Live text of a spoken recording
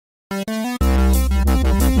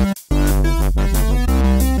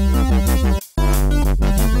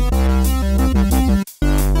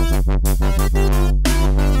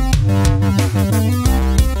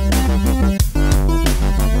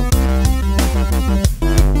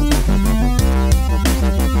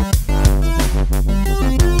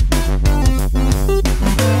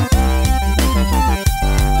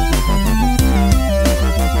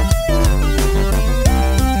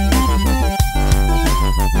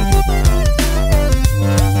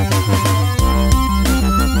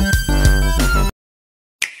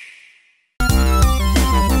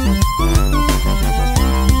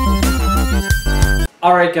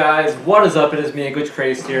Alright guys, what is up? It is me, Glitch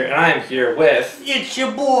Craze here, and I am here with... It's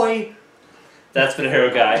your boy! That's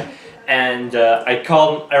Spinero Guy. And I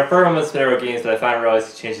refer to him as Spinero Games, but I finally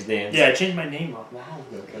realized he changed his name. Yeah, I changed my name up. Wow,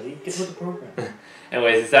 buddy. Get with the program.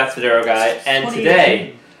 Anyways, it's that Spinero Guy, and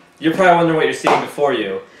today, you're probably wondering what you're seeing before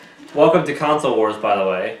you. Welcome to Console Wars, by the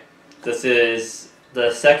way. This is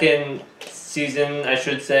the second season, I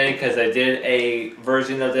should say, because I did a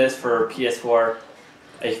version of this for PS4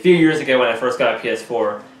 a few years ago when I first got a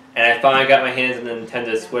PS4, and I finally got my hands on the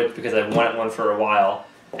Nintendo Switch because I've wanted one for a while.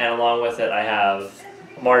 And along with it, I have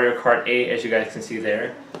Mario Kart 8, as you guys can see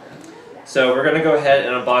there. So we're gonna go ahead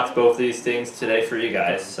and unbox both of these things today for you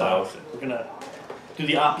guys. So we're gonna do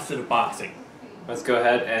the opposite of boxing. Let's go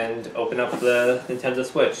ahead and open up the Nintendo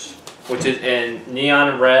Switch, which is in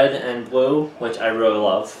neon red and blue, which I really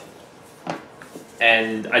love.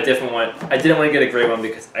 And I didn't want to get a gray one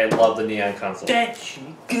because I love the neon console. That's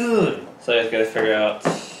good. So I just gotta figure out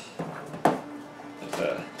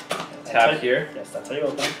the tab here. Yes, that's how you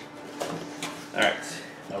open. Alright.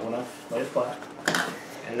 I wanna lay it flat.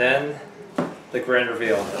 And then the grand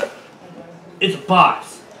reveal. It's a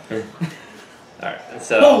box. Alright, and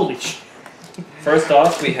so Holy sh! First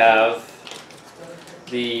off, we have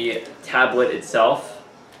the tablet itself,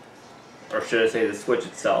 or should I say the Switch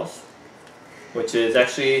itself, which is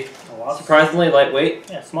actually surprisingly lightweight.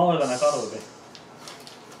 Yeah, smaller than I thought it would be.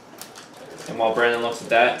 And while Brandon looks at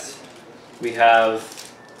that, we have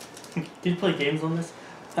Did you play games on this?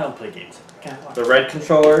 I don't play games. the red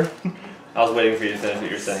controller. I was waiting for you to finish what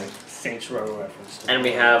you're saying. Saints Row reference. And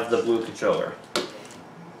we have the blue controller.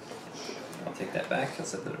 I'll take that back. I'll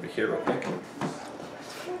set that over here real quick.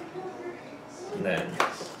 And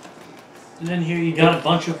then here you got a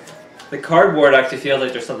bunch of... The cardboard actually feels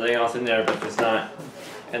like there's something else in there, but there's not.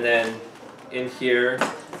 And then in here,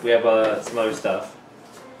 we have some other stuff.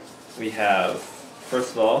 We have,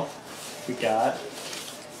 first of all, we got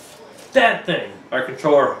that thing. Our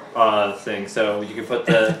controller thing. So you can put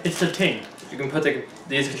the... It's a ting. You can put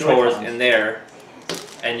these controllers in there,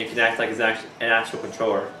 and you can act like it's an actual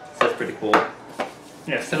controller. So that's pretty cool.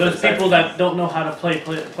 Yeah, so those people that don't know how to play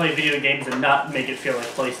video games and not make it feel like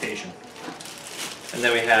PlayStation. And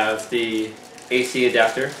then we have the AC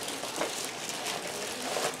adapter.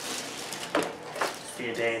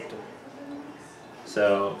 The adapter.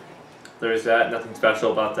 So there's that. Nothing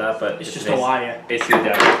special about that, but it's just a wire. AC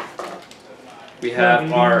adapter. We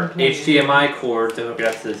have our HDMI cord to hook it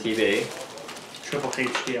up to the TV. Triple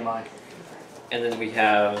HDMI. And then we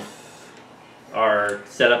have our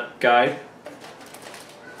setup guide.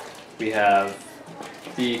 We have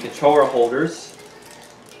the controller holders,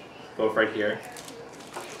 both right here.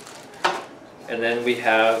 And then we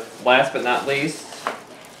have, last but not least,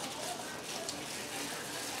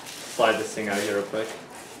 slide this thing out of here real quick.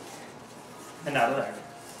 And out of there.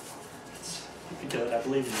 You can do it, I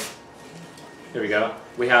believe in you. Here we go.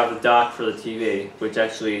 We have the dock for the TV, which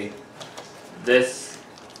actually this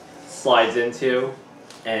slides into,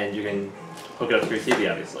 and you can hook it up to your TV,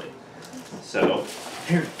 obviously. So,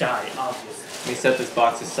 here, die, obviously. Let me set this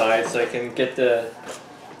box aside so I can get this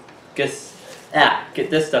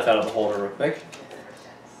stuff out of the holder real quick.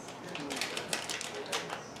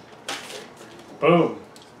 Boom.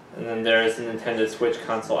 And then there's the Nintendo Switch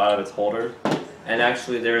console out of its holder. And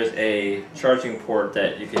actually there is a charging port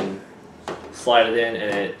that you can slide it in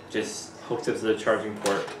and it just hooks up to the charging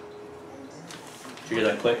port. Did you hear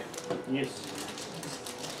that click? Yes.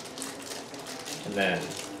 And then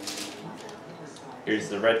here's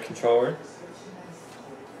the red controller.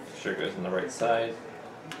 Make sure it goes on the right side.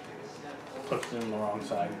 Puts it in the wrong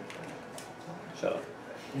side. Shut up.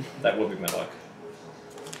 That would be my luck.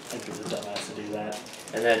 I give the dumbass to do that.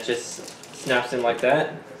 And that just snaps in like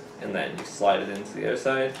that, and then you slide it into the other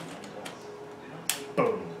side.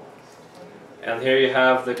 Boom. And here you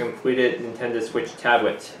have the completed Nintendo Switch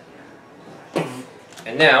tablet.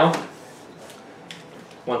 And now,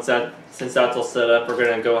 since that's all set up, we're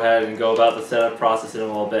going to go ahead and go about the setup process in a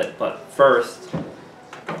little bit. But first,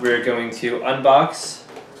 we're going to unbox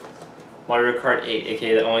Mario Kart 8,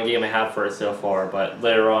 aka the only game I have for it so far, but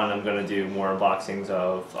later on I'm going to do more unboxings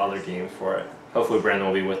of other games for it. Hopefully Brandon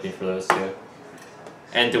will be with me for those too.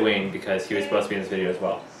 And Dwayne, because he was supposed to be in this video as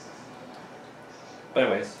well. But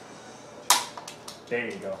anyways. There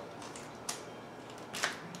you go.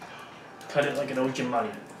 Cut it like an old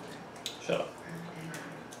money. Shut up.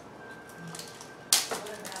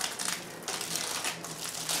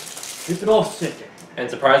 Keep it all sticking. And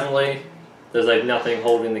surprisingly, there's like nothing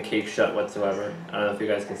holding the cake shut whatsoever. I don't know if you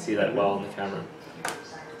guys can see that well in the camera.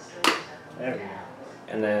 There we go.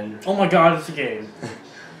 And then... Oh my god, it's a game.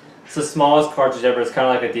 It's the smallest cartridge ever. It's kind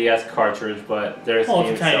of like a DS cartridge, but there's Well,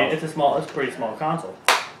 game it's tiny. itself. It's a pretty small console.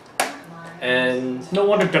 And No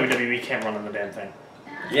wonder WWE can't run on the damn thing.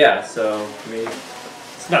 yeah, so me.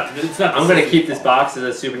 It's not. It's not. I'm gonna keep this box as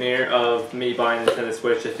a souvenir of me buying the Nintendo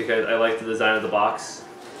Switch just because I like the design of the box.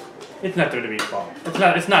 It's not WWE's fault. It's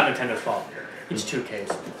not. It's not Nintendo's fault. It's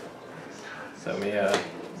 2K's. So me,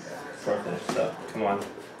 start finish stuff. Come on.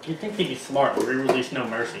 You'd think they'd be smart and re-release No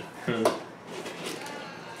Mercy.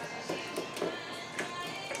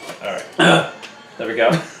 Alright. There we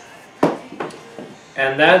go.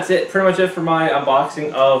 And that's it, pretty much it for my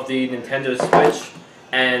unboxing of the Nintendo Switch.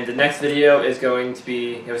 And the next video is going to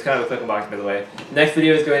be, it was kind of a quick unboxing by the way. The next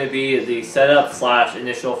video is going to be the setup /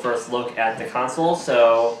 initial first look at the console.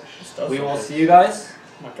 So we will see you guys.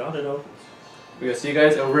 Oh my god, it opens. We will see you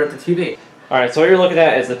guys over at the TV. Alright, so what you're looking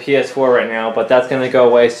at is the PS4 right now, but that's going to go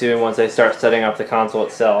away soon once I start setting up the console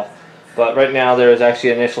itself. But right now there is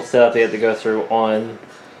actually an initial setup they have to go through on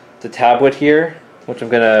the tablet here, which I'm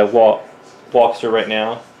going to walk through right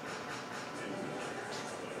now.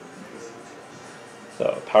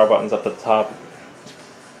 So power button's up at the top.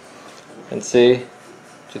 And see,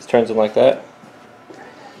 just turns them like that.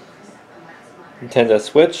 Nintendo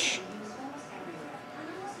Switch.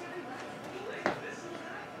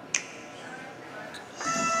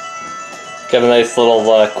 Got a nice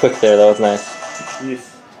little quick there, that was nice.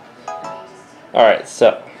 Yes. Alright,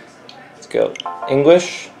 so let's go.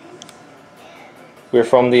 English. We're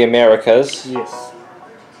from the Americas. Yes.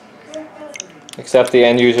 Accept the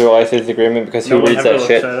end user license agreement because who reads that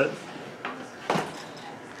shit?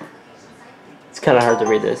 It's kind of hard to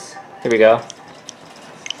read this. Here we go.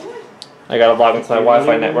 I gotta log into my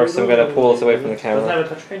Wi-Fi network, so I'm gonna pull this away from the camera. Doesn't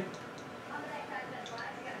have a touchscreen?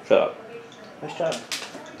 Shut up. Nice job.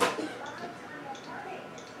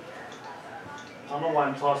 I don't know why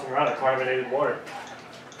I'm tossing around a carbonated water.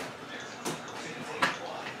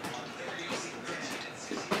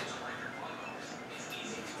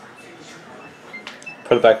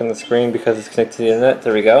 Put it back on the screen because it's connected to the internet.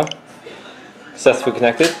 There we go. Successfully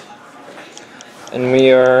connected. And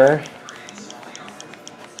we are...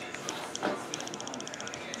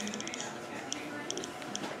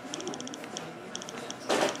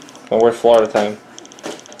 Well, we're Florida time.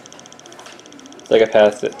 It's like I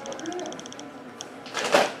passed it.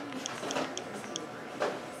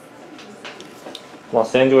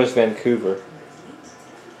 Los Angeles, Vancouver.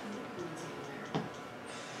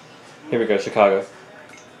 Here we go, Chicago.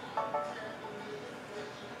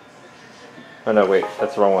 Oh no, wait,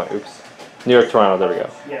 that's the wrong one. Oops. New York, Toronto, there we go.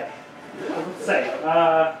 Yeah. Let's say,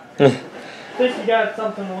 I think you got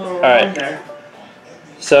something a little wrong there.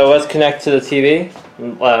 So let's connect to the TV.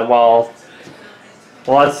 While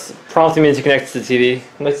it's prompting me to connect to the TV,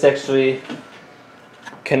 let's actually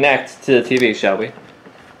connect to the TV, shall we?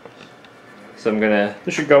 So I'm gonna...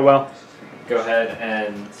 This should go well. Go ahead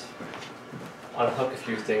and unhook a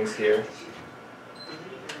few things here.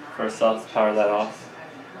 First off, let's power that off.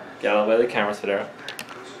 Get out of the way of the camera, Spadero.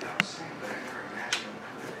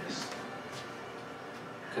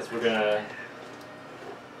 Because we're gonna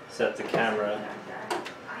set the camera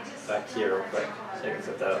back here real quick. So you can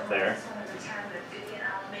set that up there.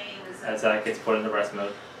 As that gets put into rest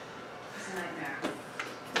mode.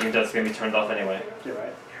 Even though it's gonna be turned off anyway. You're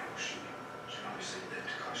right.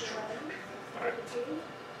 Alright.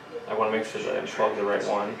 I want to make sure that I plug the right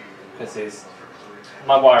one. Because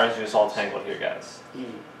my wires are just all tangled here, guys.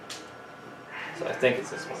 So I think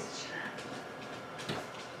it's this one.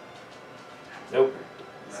 Nope.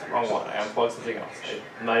 It's the wrong one. I unplugged something else.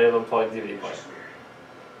 I might have unplugged DVD player.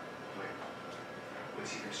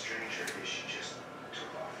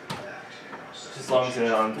 Just as long as it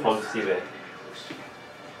unplugs TV.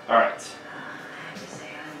 Alright.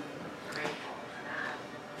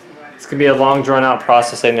 It's going to be a long drawn out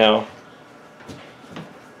process, I know.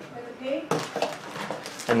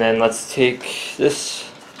 And then let's take this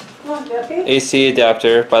AC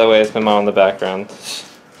adapter. By the way, it's my mom in the background.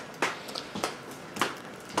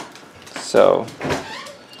 So,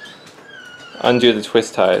 undo the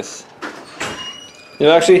twist ties. You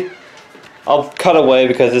know, actually, I'll cut away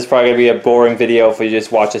because this is probably going to be a boring video if we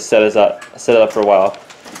just watch it set it up for a while.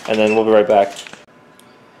 And then we'll be right back.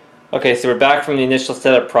 Okay, so we're back from the initial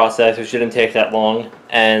setup process, which didn't take that long.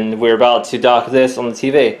 And we're about to dock this on the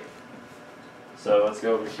TV. So let's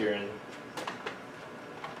go over here and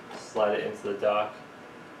slide it into the dock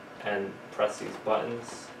and press these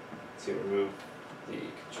buttons to remove the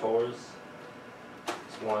controllers.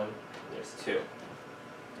 There's one, there's two.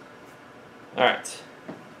 Alright,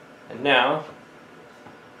 and now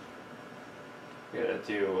we're going to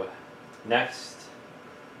do next.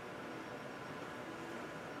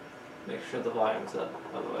 Make sure the volume's up,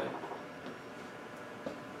 by the way.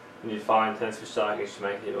 You need to find Nintendo Switch dock,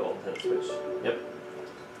 HDMI cable, Nintendo Switch. Yep.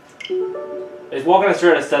 It's walking us through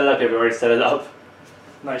how to set it up here, we already set it up.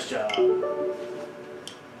 Nice job.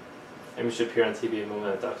 Image should appear on TV and move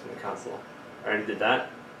when it docks in the console. I already did that.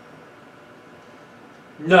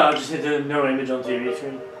 No, just hit the no image on TV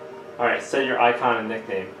screen. Alright, set your icon and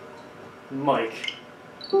nickname. Mike.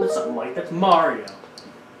 That's not Mike, that's Mario.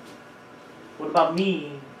 What about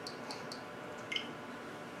me?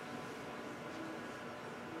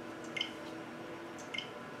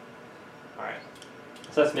 Alright.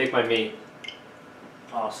 So let's make my me.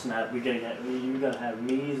 Oh snap, you gotta have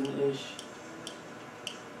me's and ish.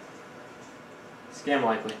 Scam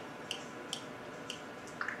likely.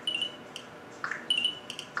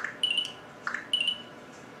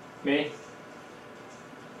 Me?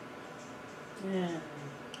 Yeah.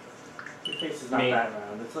 Your face is not Me. that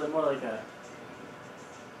round. It's like more like a.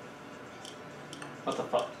 What the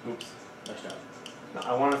fuck? Oops. Nice job. No,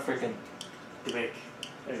 I want to freaking... There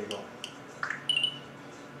you go.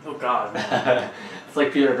 Oh god, man. It's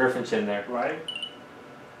like Peter Griffin chin there. Right?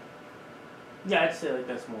 Yeah, I'd say like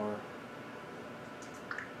that's more.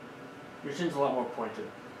 Your chin's a lot more pointed,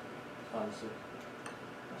 honestly.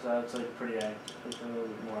 So that's like pretty like a little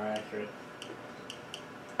bit more accurate.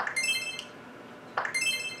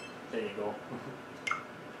 There you go.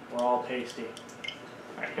 We're all pasty.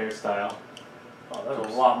 Alright, hairstyle. Oh, that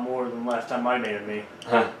was a lot more than last time I made of me.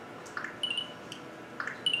 Huh.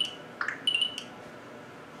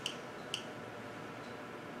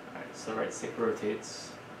 Alright, so right stick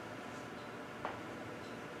rotates.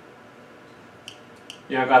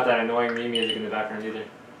 You don't got that annoying me music in the background either.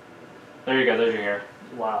 There you go, there's your hair.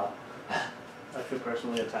 Wow. I feel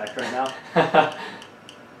personally attacked right now.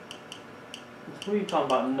 What are you talking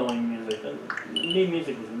about annoying music? Me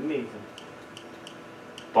music is amazing.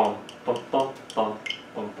 Bum, bum, bum, bum,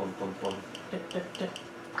 bum, bum, bum, bum.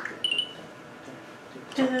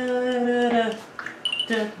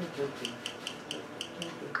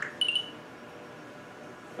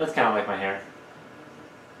 That's kind of like my hair.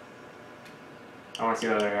 I want to see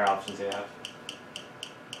what other hair options they have.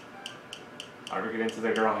 Alright, we get into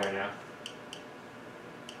the girl hair now.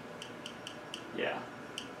 Yeah.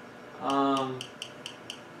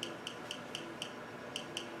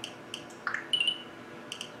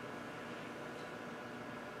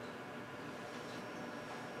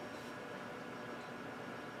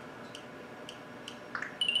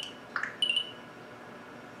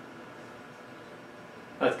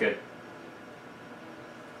 That's good.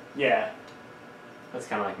 Yeah. That's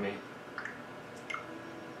kind of like me.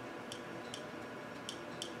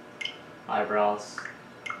 Eyebrows.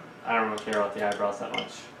 I don't really care about the eyebrows that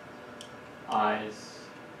much. Eyes.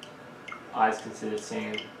 Eyes can stay the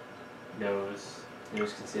same. Nose.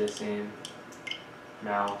 Nose can stay the same.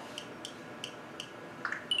 Mouth.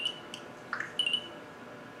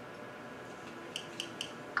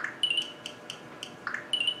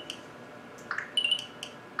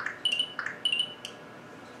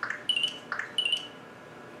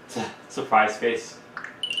 Surprise face.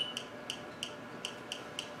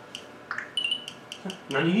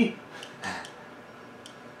 Nani?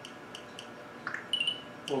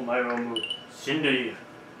 Oh, my own move. Shindu.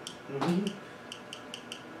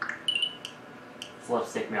 It's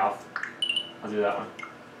lipstick mouth. I'll do that one.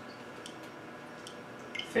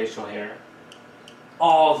 Facial hair.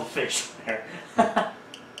 All the facial hair.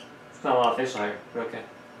 It's not a lot of facial hair, but okay.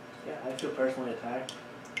 Yeah, I feel personally attacked.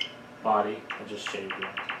 Body. I just shaved you.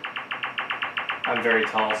 I'm very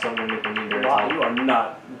tall, so I'm gonna make me very Wow, tall. you are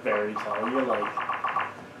not very tall. You're like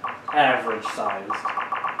average sized.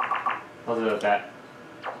 I'll do it with that.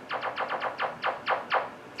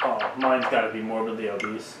 Oh, mine's gotta be morbidly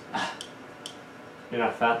obese. You're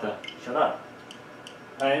not fat though. Shut up.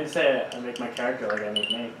 I didn't say I make my character like I make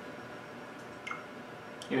me.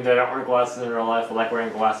 Even though I don't wear glasses in real life, I like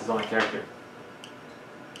wearing glasses on my character.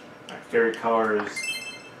 My favorite colors.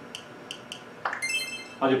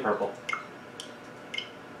 I'll do purple.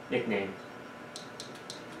 Nickname.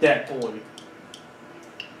 That boy.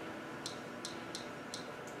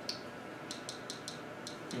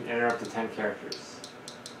 You can enter up to 10 characters.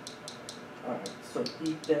 Alright, so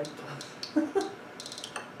eat that.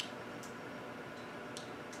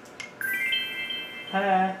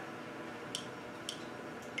 Hi.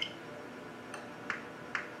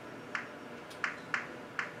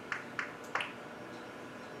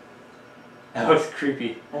 That looks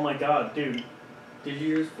creepy. Oh my god, dude. Did you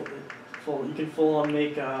use full you can full on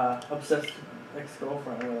make obsessed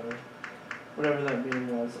ex-girlfriend or whatever. Whatever that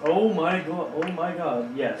meaning was. Oh my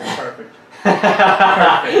god, yes, perfect.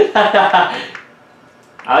 Perfect.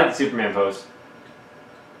 I like the Superman pose.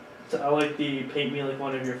 So I like the paint me like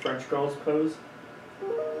one of your French girls pose.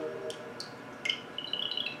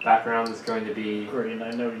 Background is going to be... Green,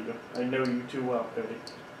 I know you. I know you too well, Cody.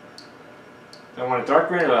 I want a dark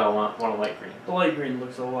green or I want a light green? The light green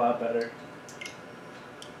looks a lot better.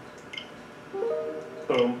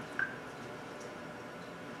 Boom.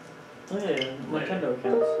 Oh yeah, Nintendo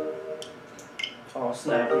counts. Oh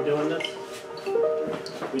snap, we doing this?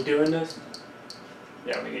 We doing this?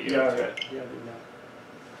 Yeah, we get you Yeah, into it. yeah, we know.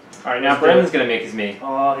 Alright, now Let's do Brandon's it. going to make his me.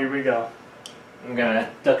 Oh, here we go. I'm going to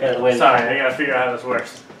duck out of the way. Sorry, I gotta figure out how this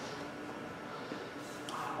works.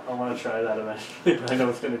 I want to try that eventually, but I know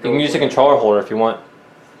it's gonna go. You can use a controller holder if you want.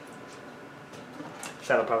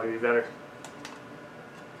 That'll probably be better.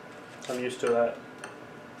 I'm used to that.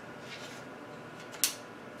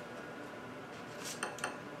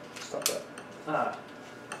 Stop that. Ah.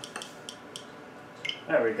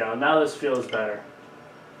 There we go. Now this feels better.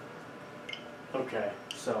 Okay,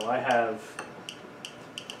 so I have...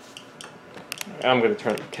 I'm going to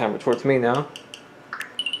turn the camera towards me now.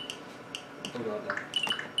 I'm going there.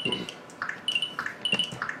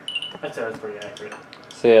 I'd say that's pretty accurate.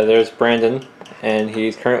 So yeah, there's Brandon, and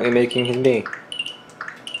he's currently making his me.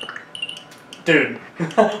 Dude,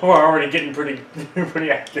 we're already getting pretty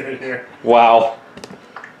accurate here. Wow.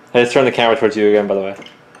 I just turned the camera towards you again, by the way.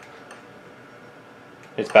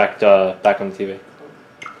 It's back on the TV.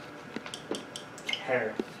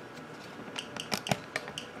 Hair.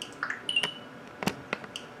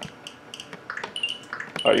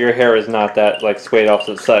 Oh, your hair is not that like swayed off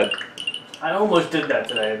to the side. I almost did that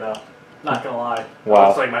today, though. Not gonna lie. Wow. I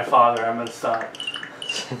looks like my father. I'm gonna stop.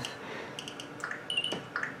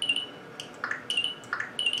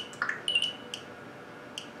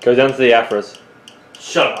 Go down to the afros.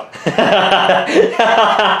 Shut up.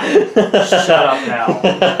 Shut up now.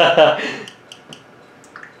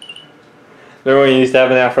 Remember when you used to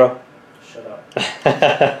have an afro? Shut up.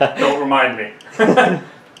 Don't remind me. I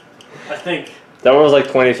think. That one was like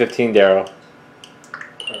 2015, Darrow.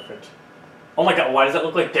 Perfect. Oh my god, why does that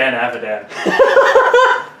look like Dan Avidan?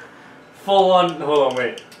 Full on. Hold on,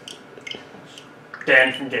 wait.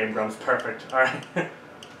 Dan from Game Grumps. Perfect. Alright.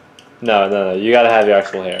 No. You gotta have your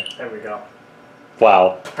actual hair. There we go.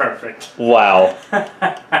 Wow. Perfect. Wow. You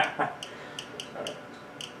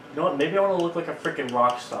know what? Maybe I want to look like a freaking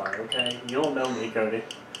rock star, okay? You don't know me, Cody.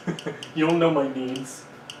 You don't know my needs.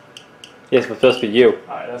 Yes, but it's supposed to be you.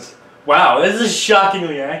 Alright, that's... Wow, this is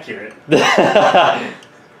shockingly accurate. You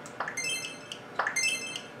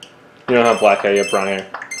don't have black hair, you have brown hair.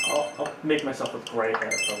 I'll make myself with gray hair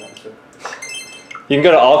if I want to. You can go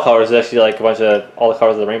to all colors, it's actually like a bunch of all the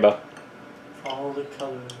colors of the rainbow. All the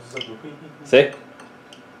colors of the rainbow. See?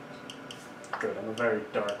 Good, I'm a very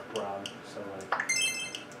dark brown, so like...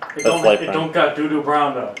 It That's light it brown. don't got doo-doo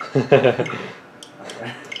brown though. Okay.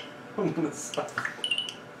 I'm gonna stop.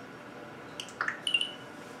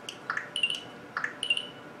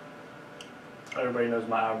 Everybody knows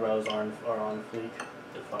my eyebrows are on fleek.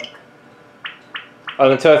 The fuck?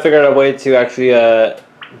 Until I figured out a way to actually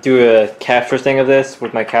do a capture thing of this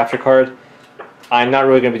with my capture card, I'm not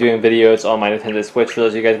really going to be doing videos on my Nintendo Switch for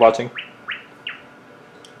those of you guys watching.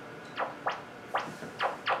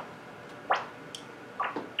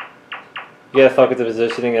 You gotta fuck with the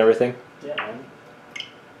positioning and everything. Yeah, man.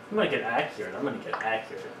 I'm gonna get accurate. I'm gonna get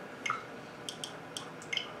accurate.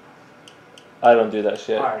 I don't do that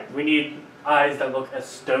shit. Alright, we need eyes that look as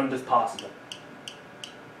stoned as possible.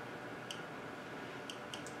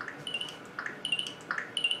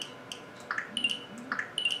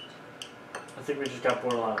 I think we just got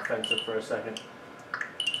borderline offensive for a second.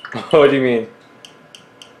 What do you mean?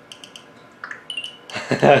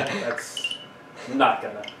 That's not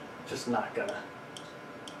gonna. Just not gonna.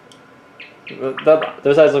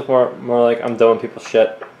 Those eyes look more like I'm doing people's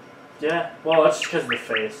shit. Yeah, well, that's just because of the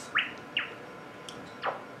face.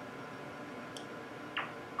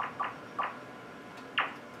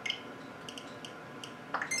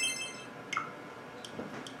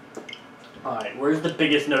 Alright, where's the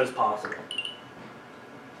biggest nose possible?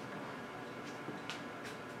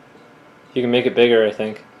 You can make it bigger, I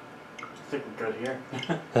think. I think we're good here.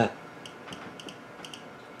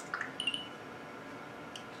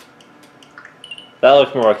 That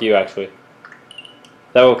looks more like you, actually.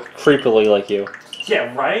 That looks creepily like you.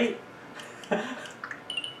 Yeah, right?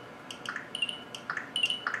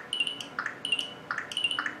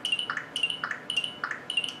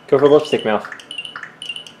 Go for lipstick mouth.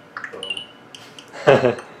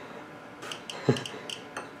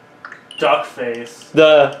 Duck face.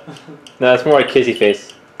 No, it's more like kissy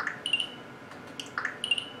face.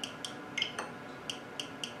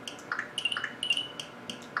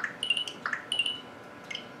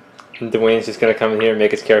 And Dwayne's just gonna come in here and make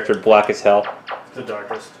his character black as hell. The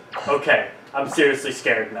darkest. Okay, I'm seriously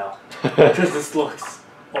scared now. Because this looks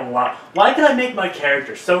a lot. Why can I make my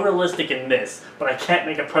character so realistic in this, but I can't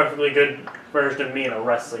make a perfectly good version of me in a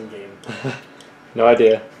wrestling game? No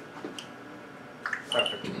idea.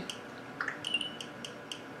 Perfect.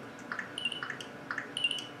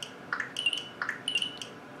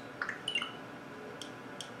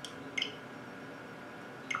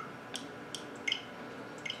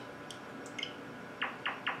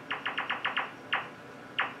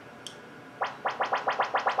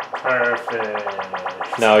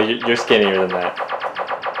 Perfect. No, you're skinnier than that.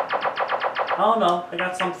 Oh no, I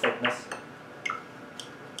got some thickness.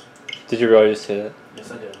 Did you really just say that?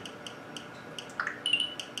 Yes, I did.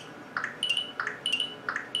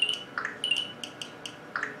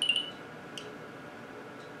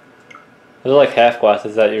 Those are like half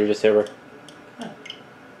glasses that you were just over.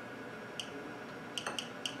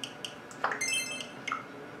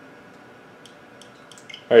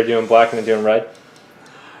 Are you doing black and then doing red?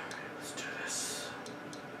 Let's do this.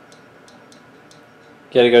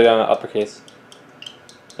 You gotta go down to uppercase.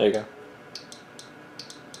 There you go.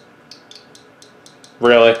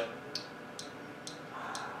 Really?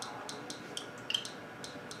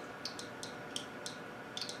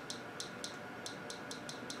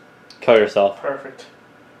 Kill yourself. Perfect.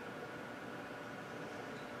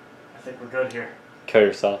 I think we're good here. Kill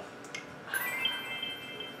yourself.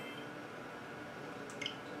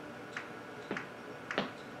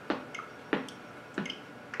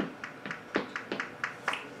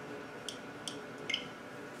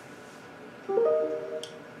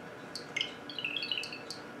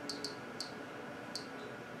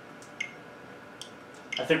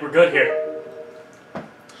 I think we're good here.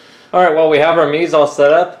 Alright, well we have our Mii's all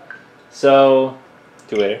set up. So,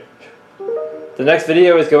 do later. The next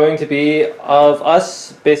video is going to be of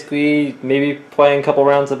us basically maybe playing a couple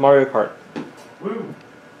rounds of Mario Kart. Woo!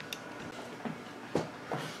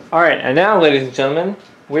 Alright, and now ladies and gentlemen,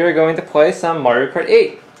 we are going to play some Mario Kart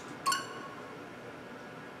 8.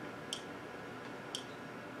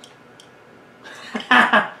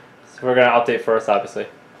 So we're going to update first, obviously.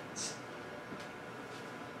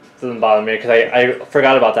 Doesn't bother me because I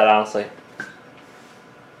forgot about that, honestly.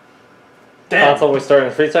 Damn. Console will start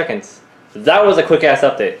in 3 seconds. That was a quick ass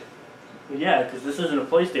update. Yeah, because this isn't a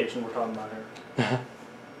PlayStation we're talking about here.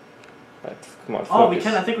 Right, come on, Oh, we focus.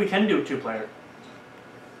 can. I think we can do a 2-player.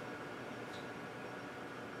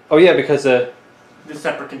 Oh yeah, because The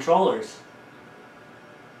separate controllers.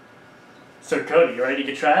 So Cody, you ready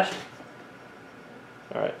to get trashed?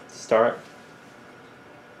 alright, start.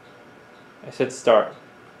 I said start.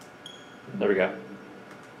 There we go.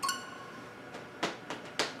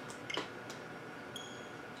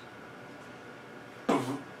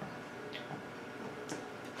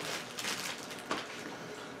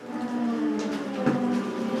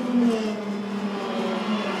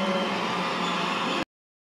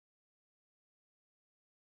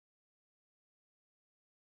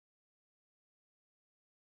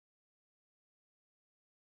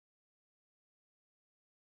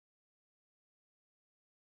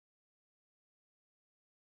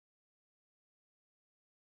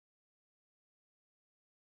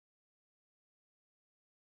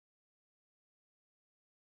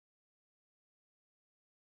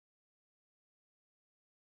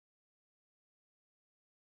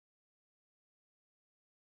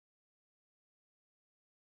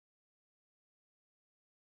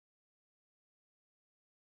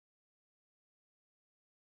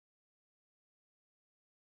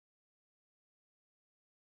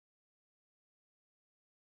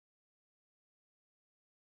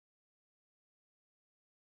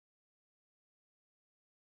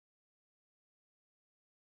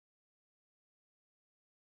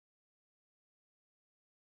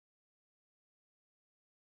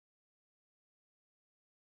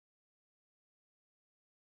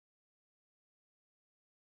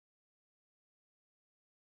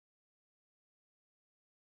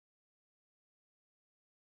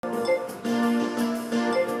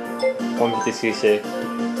 CC.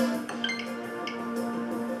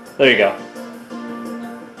 There you go.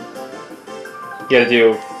 You gotta do.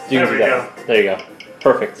 You There can we do that. There you go.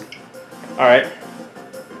 Perfect. Alright.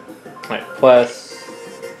 Alright, plus.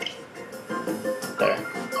 There.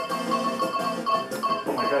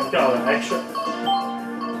 Oh my god, you got an extra.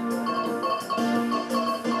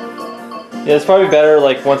 Yeah, it's probably better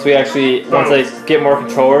like once we actually. Once I get more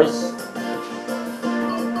controllers.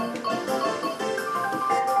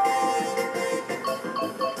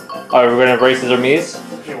 Alright, we're gonna race as our Mii's.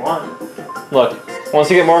 If you want. Look, once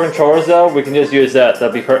you get more controllers though, we can just use that.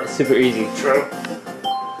 That'll be super easy. True.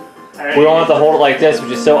 We don't have to hold it like this,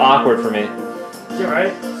 which is so awkward for me. You're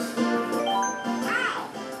right.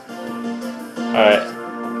 Alright.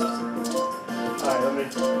 Alright, let me.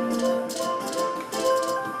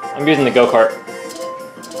 I'm using the go-kart.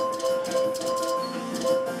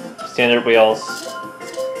 Standard wheels.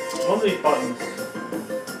 One of these buttons.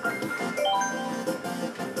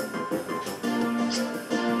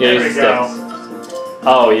 Yeah, There we use the go. sticks.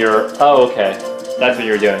 Oh, oh, okay. That's what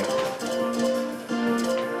you're doing.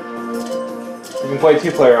 You can play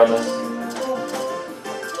 2-player on this.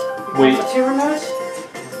 Wait. The 2 remotes?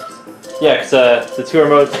 Yeah, because the 2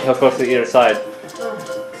 remotes hook close to either side.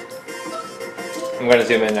 I'm gonna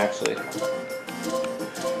zoom in actually.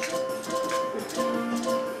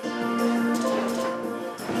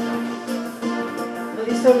 Are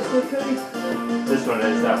these sodas good, Cody? This one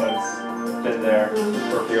is, that one's been there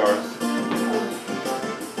for a few hours.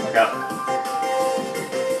 Look out.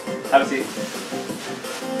 Have a seat.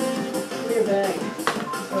 Give me your bag.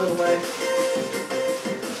 Throw it away.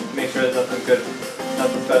 Make sure there's nothing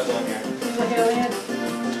special in here. Seems like alien.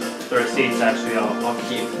 The receipts actually I'll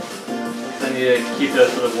keep. I need to keep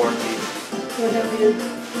those for the warranty. What alien?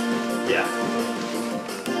 Yeah.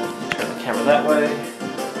 Turn the camera that way.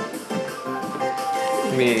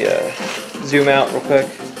 Let me zoom out real quick.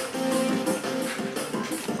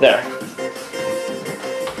 There.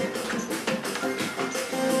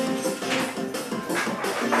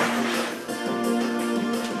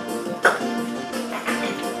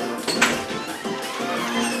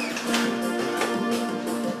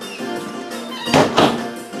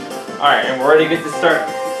 Alright, and we're ready to get this started.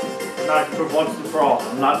 Not for once and for all.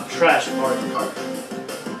 I'm not trash at Mario Kart.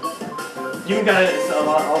 You even got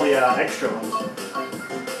all the extra ones.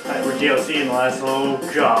 That were DLC in the last. Oh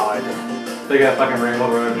god. They got fucking Rainbow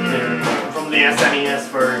Road too. From the SNES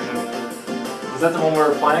version. Was that the one we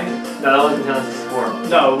were playing? No, that was Nintendo 64.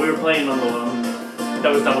 No, we were playing on the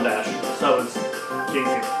that was Double Dash. So it was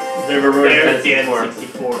GameCube. Rainbow Road There's the N64.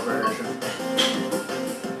 N64 version.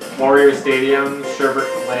 Mario Stadium, Sherbert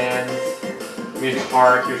Lands, Music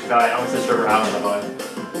Park, Your Sky. I almost said Sherbert Island, by the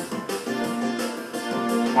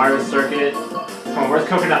way. Mario Circuit. Come on, where's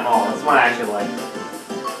Coconut Mall? That's one I actually like. I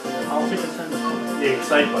don't think it's in the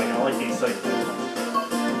Excite Bike. I like the Excite Bike one.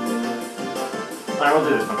 Alright, we'll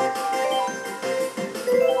do this one.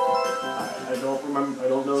 I don't remember. I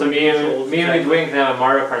don't know. So the me and controls Wing exactly. can have a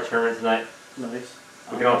Mario Kart tournament tonight. Nice.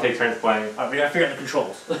 We can all take turns playing. Alright, we gotta figure out the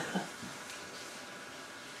controls.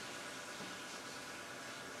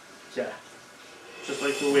 Yeah. Just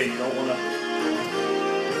like the Wii, you don't wanna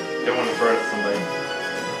Don't want to throw it at somebody.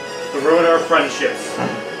 ruin our friendships.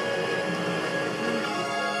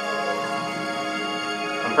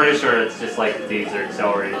 I'm pretty sure it's just like these are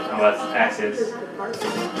accelerated. Oh, that's X's.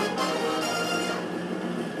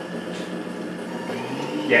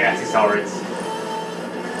 Yeah, X accelerates.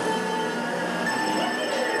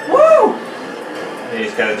 Woo! And you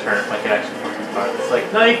just gotta turn it like it actually fucking starts. It's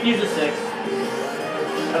like, No, you can use a 6.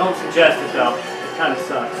 I don't suggest it though. It kinda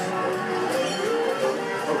sucks.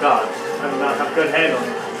 Oh god. I do not have good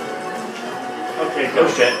handling. Okay, go.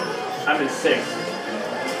 oh shit. I'm in 6.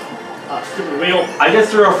 Stupid wheel. I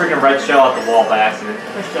just threw a freaking red shell at the wall by accident.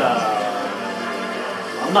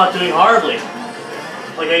 I'm not doing hardly.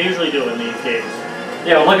 Like I usually do in these games.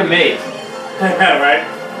 Yeah, well, look at me. Right?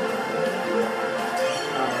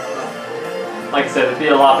 Like I said, it'd be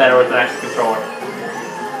a lot better with an extra controller.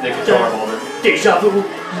 The controller holder. Deja vu.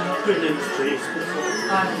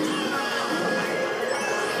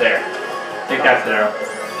 There. Take that, Zero.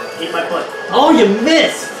 Eat my butt. Oh, you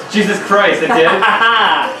missed! Jesus Christ, it did.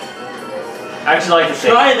 I actually like the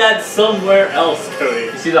shape. Try that somewhere else, Cody.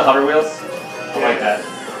 You see the hover wheels? I like that.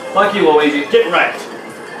 Fuck you, Luigi. Get wrecked.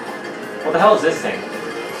 What the hell is this thing?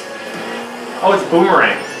 Oh, it's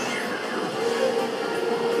Boomerang.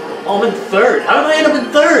 Oh, I'm in 3rd. How did I end up in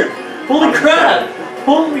 3rd? Holy crap!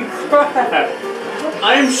 Holy crap!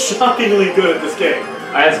 I am shockingly good at this game.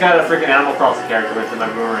 I just got a freaking Animal Crossing character with my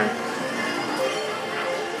Boomerang.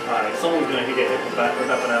 Alright, someone's gonna get hit with that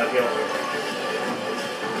banana peel.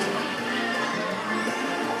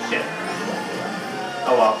 Shit.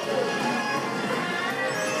 Oh well.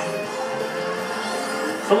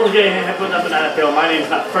 Someone's getting hit with that banana peel. My name's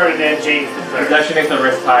not Ferdinand James It III. actually makes my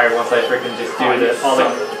wrist tired once I freaking just do Oh, this. you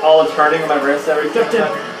suck. All the turning of my wrist every Get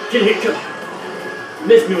time. hit.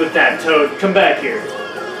 Miss me with that, Toad. Come back here.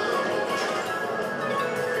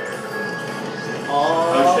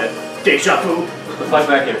 Oh shit. Deja vu. The fuck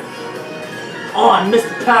back here. Oh, I missed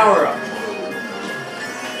the power up.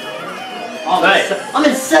 Oh, Nice. I'm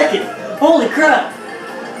in 2nd. Holy crap.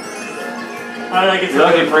 How did I get You're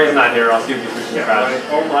lucky Free's not here, I'll see if you freaking Yeah, crash. right.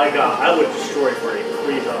 Oh my god, I would destroy Free.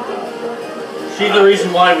 Please don't die. She's the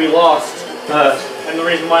reason why we lost. And the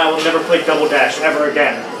reason why I will never play Double Dash ever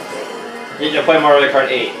again. You need to play Mario Kart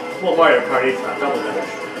 8. Well, Mario Kart 8's not Double Dash.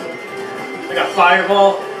 I got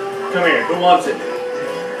Fireball. Come here. Who wants it?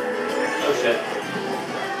 Oh shit.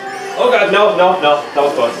 Oh god, no. That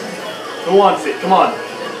was close. Who wants it? Come on.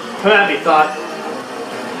 Come at me, Thought.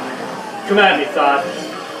 Come at me, Thought.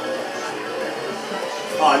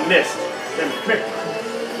 Oh, I missed. Come here.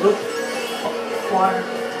 Look. Fire.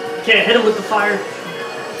 Can't hit him with the fire.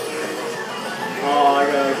 Oh, I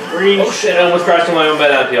got a green. Oh shit, I almost crashed on my own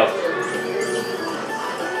banana peel.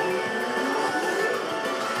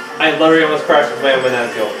 I literally almost crashed with my own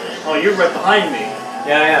banana peel. Oh, you're right behind me.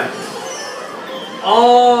 Yeah, I am.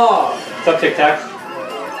 Oh! What's up, Tic Tac?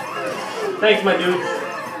 Thanks, my dude.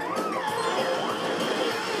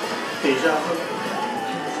 Deja vu.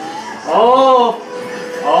 Oh!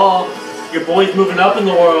 Oh! Your boy's moving up in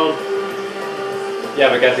the world. Yeah,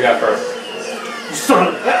 but guess who got first? You son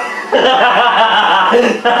of a...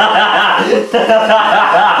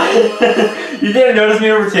 You didn't notice me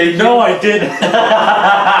overtaking? No, I didn't.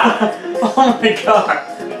 Oh my god.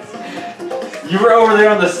 You were over there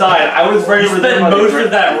on the side. I was right over there. You spent most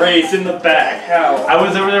of that race in the back. How? I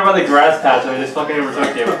was over there by the grass patch and I just fucking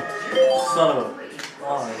overtook you. Son of a...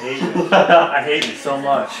 Oh, I hate you. I hate you so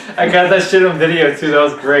much. I got that shit on video too. That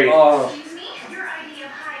was great. Oh.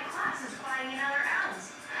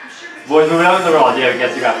 Boys moving out in the world. Yeah,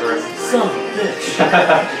 guess you got first. Son of a bitch.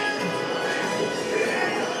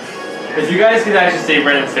 If you guys could actually see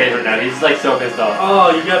Brandon's face right now, he's like so pissed off. Oh,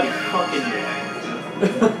 you gotta be fucking me.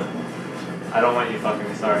 I don't want you fucking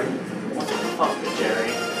me, sorry. What the fuck,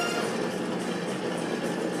 Jerry?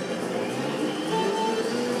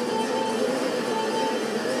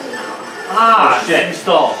 Ah, oh, shit. You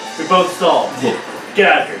stalled. We both stalled.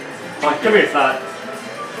 Get out of here. Come here, Thought.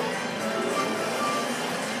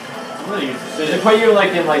 I'm gonna use So they put you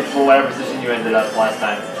like in like whatever position you ended up last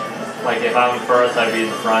time. Like if I went first, I'd be in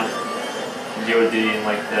the front. And you would be in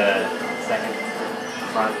like the second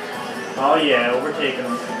front. Oh yeah, overtaking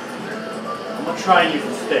him. I'm gonna try and use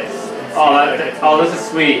the sticks. Oh, this is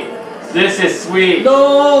sweet. This is sweet.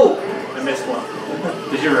 No! I missed one.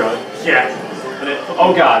 Did you really? Yeah. But it,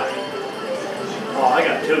 Oh god. oh, I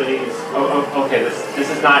got two of these. Oh, okay. This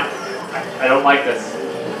is not. I don't like this.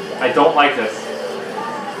 I don't like this.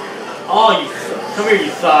 Oh, you. Come here,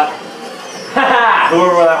 you thought. Haha!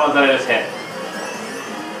 Whoever that was that I just hit.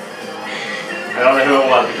 I don't know who it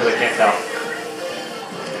was because I can't tell.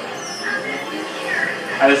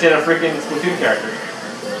 I just hit a freaking Splatoon character.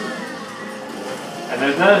 And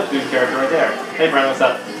there's another Splatoon character right there. Hey Brian, what's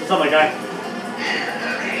up? What's up, my guy?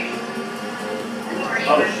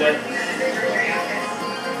 Oh shit.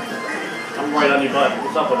 I'm right on your butt.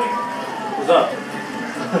 What's up, buddy? What's up?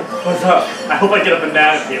 What's up? I hope I get a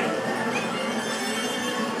banana peel.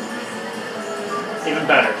 Even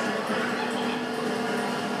better.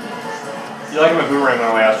 You like my boomerang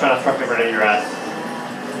went away. I was trying to fucking right at your ass.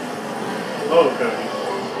 Oh, Cody.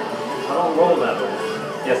 I don't roll that way.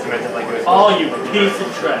 Yes, you meant it like it was. Oh, you piece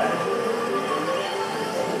of trash.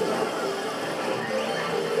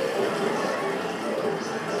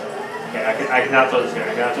 Okay, I cannot throw this here.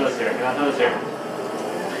 I cannot throw this here. I cannot throw this here.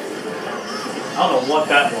 I don't know what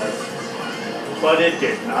that was, but it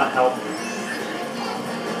did not help me.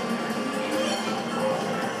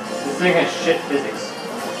 This thing has shit physics.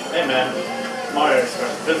 Hey man, Mario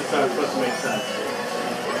Kart. Physics aren't supposed to make sense.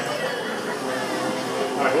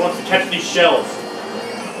 Alright, who wants to catch these shells?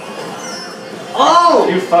 Oh!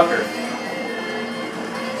 You fucker.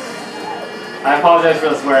 I apologize for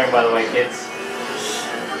the swearing, by the way, kids.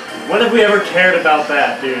 When have we ever cared about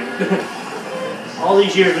that, dude? All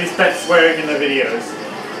these years we spent swearing in the videos.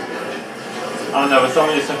 I don't know, but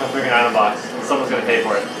someone just took my freaking item box, and someone's gonna pay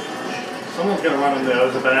for it. Someone's gonna run into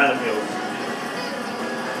those with banana peels.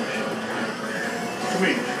 Come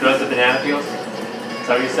here. Goes to banana peels? Is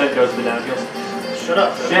that what you said? Goes to banana peels? Shut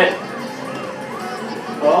up. Shit!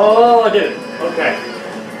 Oh, I did it. Okay.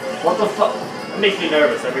 What the fuck? That makes me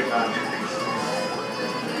nervous every time.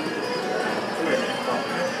 Come here, man. Oh.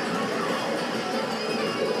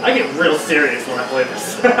 I get real serious when I play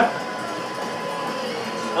this.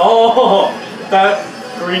 Oh, that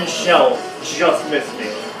green shell just missed me.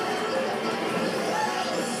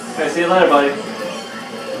 Okay, see you later, buddy.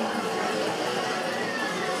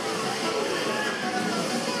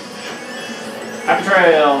 Happy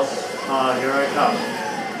trails! Here I come.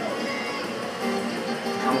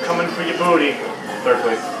 I'm coming for your booty. Third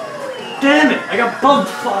place. Damn it! I got bugged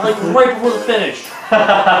like right before the finish.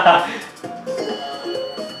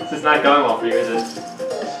 This is not going well for you, is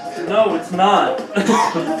it? No, it's not.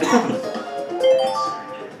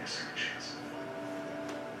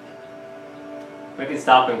 We can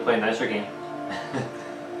stop and play a nicer game.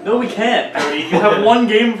 No, we can't, Cody. You have one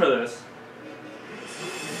game for this.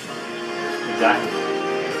 Exactly.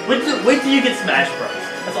 Wait till you get Smash Bros.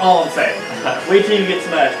 That's all I'm saying. Wait till you get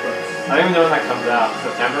Smash Bros. I don't even know when that comes out.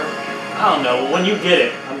 September? I don't know. When you get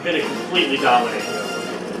it, I'm gonna completely dominate you.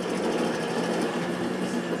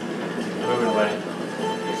 Move it away.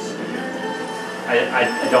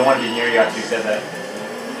 I don't want to be near you after you said that.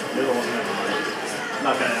 You're the one that I'm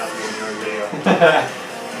not gonna have you in your video.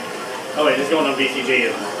 Oh wait, this is going on BCG,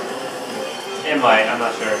 isn't it? It might, I'm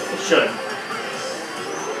not sure. It should.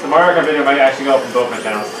 The Mario Kart video might actually go up on both my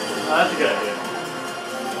channels. Oh, that's a good idea.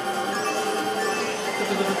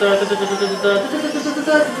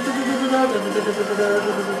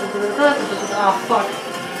 Ah, fuck.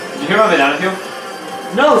 Did you hear my banana peel?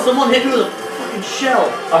 No, someone hit me with a fucking shell.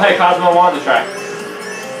 Oh hey, Cosmo won the track.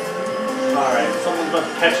 Alright, someone's about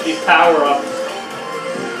to catch these power-ups.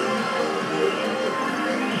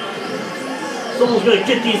 Someone's gonna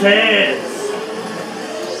get these hands.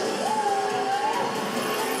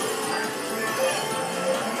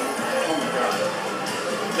 Oh my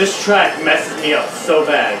god. This track messes me up so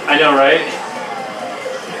bad. I know, right?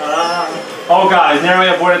 Oh god, I narrowly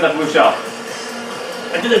avoided that blue shell.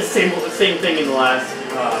 I did the same thing in the last race.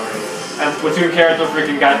 And Splatoon character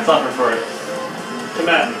freaking got suffered for it. Come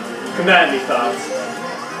at me. Come at me, thoughts.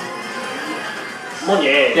 Come on,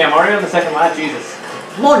 yeah. Damn, already on the second lap, Jesus.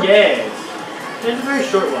 Come on, yeah. It's a very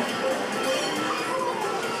short one.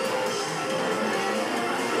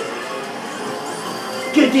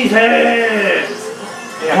 Get these hands!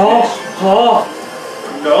 Yeah, Oh!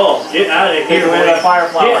 No, get out of here, boy. That fire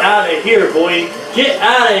flower. Get out of here, boy. Get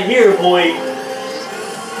out of here, boy.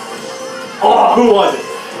 Oh, who was it?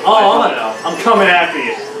 Oh, I'm coming after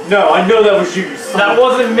you. No, I know that was you. That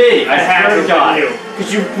wasn't me. I had to God. you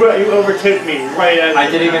because you overtook me right at. I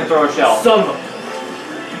didn't even throw a shell. Son of a.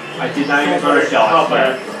 I did not even throw a shell. I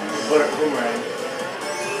swear. Boomerang.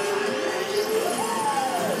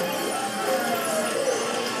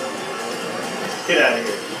 Get out of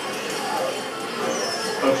here.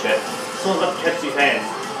 Oh shit. Someone's about to catch these hands.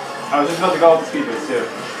 I was just about to go with the speed boost too.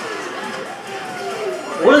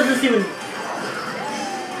 What is this even?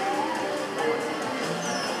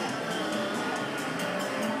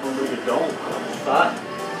 Oh, you don't. Thought.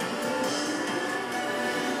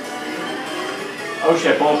 Oh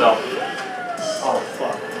shit, Bull Bell. Oh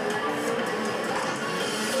fuck.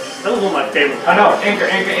 That was one of my favorite. I know,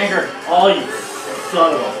 anchor. Oh, you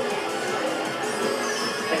son of a.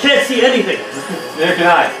 I can't see anything. Neither can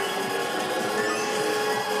I.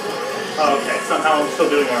 Oh, okay, somehow I'm still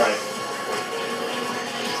doing alright.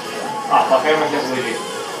 Ah, fuck, I almost hit Luigi.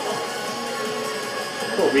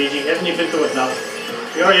 Cool, Luigi, haven't you been through enough?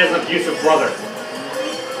 He already has an abusive brother.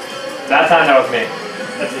 That time that was me.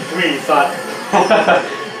 That's the three you thought.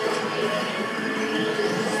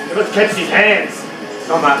 Let's catch these hands.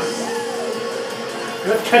 No, I'm not.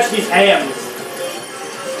 Let's catch these hams.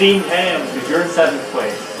 Steamed hams. Dude, you're in 7th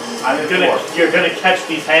place. I'm in 4th. You're gonna catch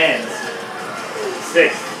these hands.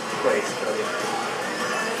 6th place, Cody.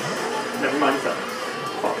 Never mind, 7th.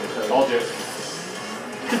 Fucking Cody. Told you.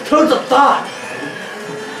 Just Toad's a thought!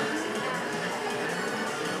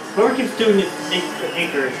 Whoever keeps doing this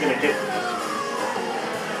anchor is gonna get.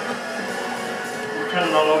 We're kind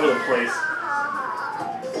of all over the place.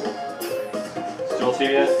 Still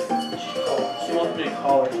see yet? She wants me to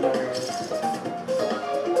call her. She's not here.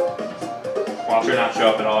 Watch her not show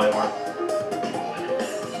up at all anymore.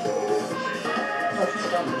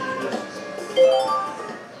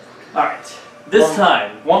 Alright. This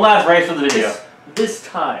time. One last race for the video. This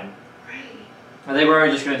time. I think we're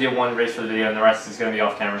just going to do one race for the video and the rest is going to be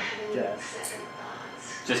off camera. Yes.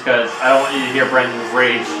 Just because I don't want you to hear Brendan's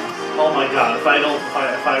rage. Oh my god, if I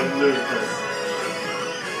lose this.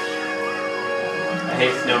 I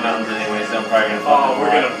hate snow mountains anyway, so I'm probably going to fall. Oh,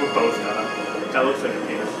 we're both gonna. That looks like a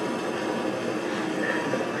penis.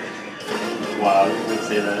 Wow, you would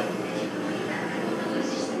say that.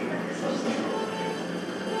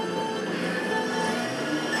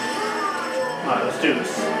 Alright, let's do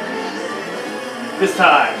this. This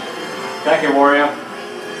time. Back here, Wario.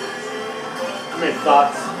 Come here,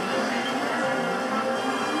 thoughts.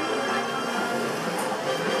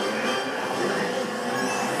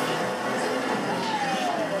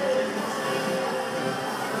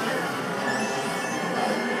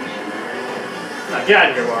 Now get out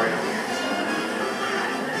of here, Wario.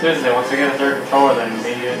 Seriously, once we get a third controller, then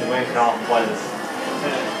maybe you and Dwayne can all play this.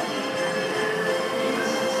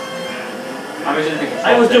 I'm just thinking.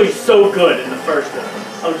 I was doing so good in the first one.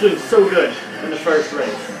 I was doing so good in the first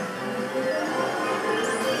race.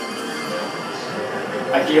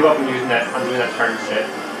 I gave up on using that. On doing that turn shit.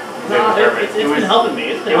 No, it's been helping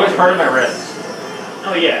me. It was hurting my wrists.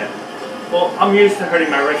 Oh yeah. Well, I'm used to hurting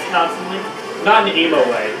my wrists constantly. Not in an emo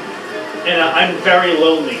way. In a I'm very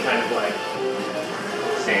lonely kind of way.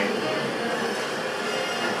 Same.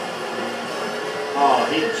 Oh,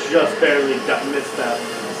 he just barely got missed that.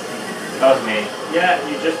 That was me. Yeah,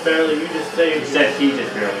 you just saved. You said he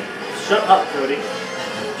just barely. Shut up, Cody.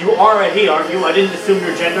 You are a he, aren't you? I didn't assume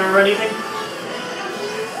your gender or anything.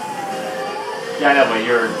 Yeah, I know, but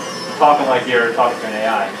you're talking like you're talking to an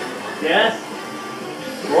AI. Yes?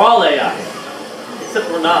 We're all AI. Except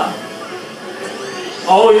we're not.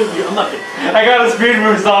 Oh, I'm not kidding. I got a speed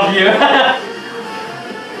boost off you.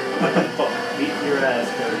 Fuck, beat your ass,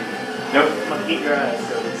 Cody. Nope. I'm gonna beat your ass,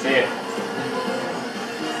 Cody. See it.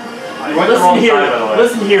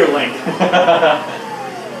 Listen here, Link.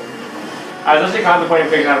 I was actually contemplating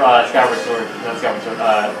picking up Skyward Sword. Not Skyward Sword.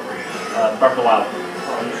 Breath of the Wild.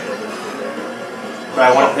 Oh, you should. But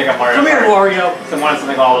I wanted to pick up Mario. Come here, Wario. So I wanted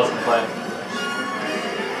something all of us can play.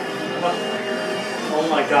 Oh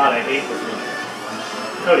my god, I hate this one.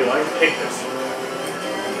 Cody, why did you pick this?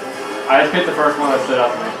 I just picked the first one that stood out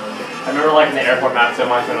to me. I remember liking the airport map so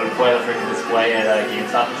much when I would play the freaking display at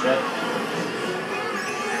GameStop and shit.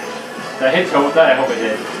 Did I hit toe with that? I hope I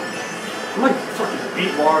did. I'm like fucking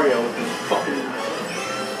beat Wario with this fucking...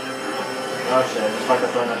 Oh shit, just like the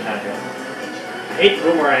throwing that tentacle. I hate the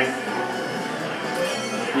boomerang.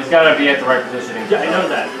 He's gotta be at the right positioning. Yeah, I know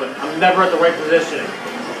that, but I'm never at the right positioning.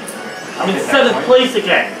 I'm in Okay, 7th place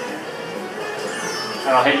again.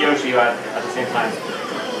 And I'll hit Yoshi at the same time.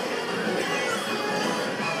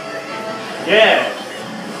 Yeah.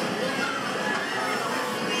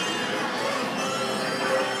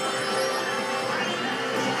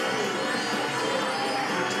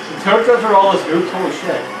 Toad Trucks are all this oops, holy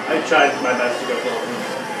shit. I tried my best to go for him.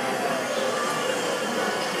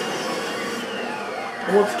 I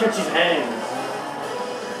want to catch his hands.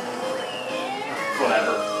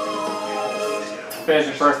 Whatever. Finished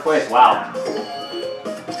in first place, wow.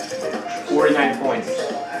 49 points.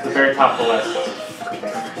 The very top of the list.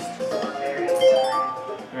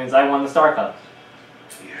 That means I won the Star Cup.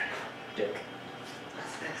 Dick.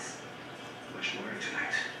 What's this? Much more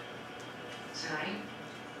tonight. Tonight?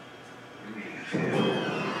 We're meeting at field.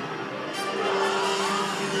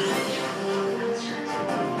 I was trying to.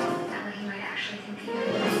 That way he might actually think that you're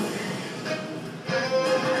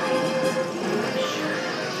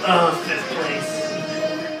Oh, 5th place.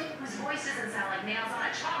 Whose voice doesn't sound like nails on a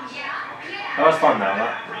chalk? Yeah. That was fun though,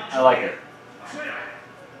 I like it.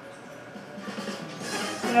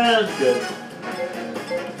 Yeah, that's good.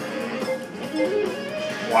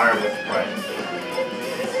 Wireless play.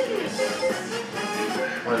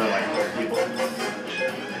 What are they like, old people?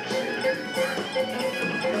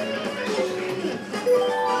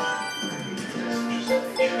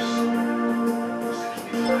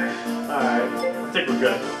 Alright, I think we're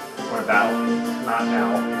good. Want to battle? Not now.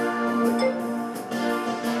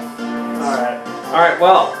 Alright. Alright,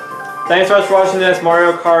 well, thanks so much for watching this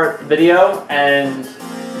Mario Kart video, and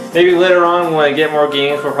maybe later on when I get more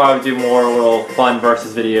games, we'll probably do more little fun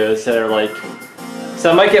versus videos that are like...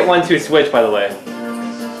 So I might get one to Switch, by the way.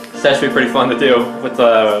 So that should be pretty fun to do with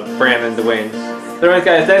Brandon and Dwayne. So anyways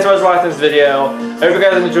guys, thanks so much for watching this video. I hope you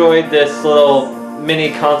guys enjoyed this little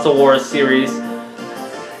mini Console Wars series.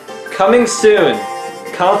 Coming soon,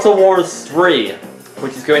 Console Wars 3,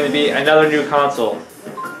 which is going to be another new console.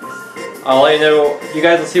 I'll let you know, you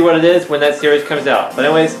guys will see what it is when that series comes out. But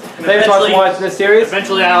anyways, thanks so much for watching this series.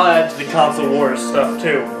 Eventually I'll add to the Console Wars stuff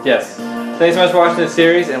too. Yes. Thanks so much for watching this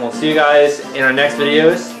series, and we'll see you guys in our next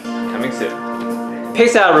videos coming soon.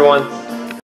 Peace out, everyone.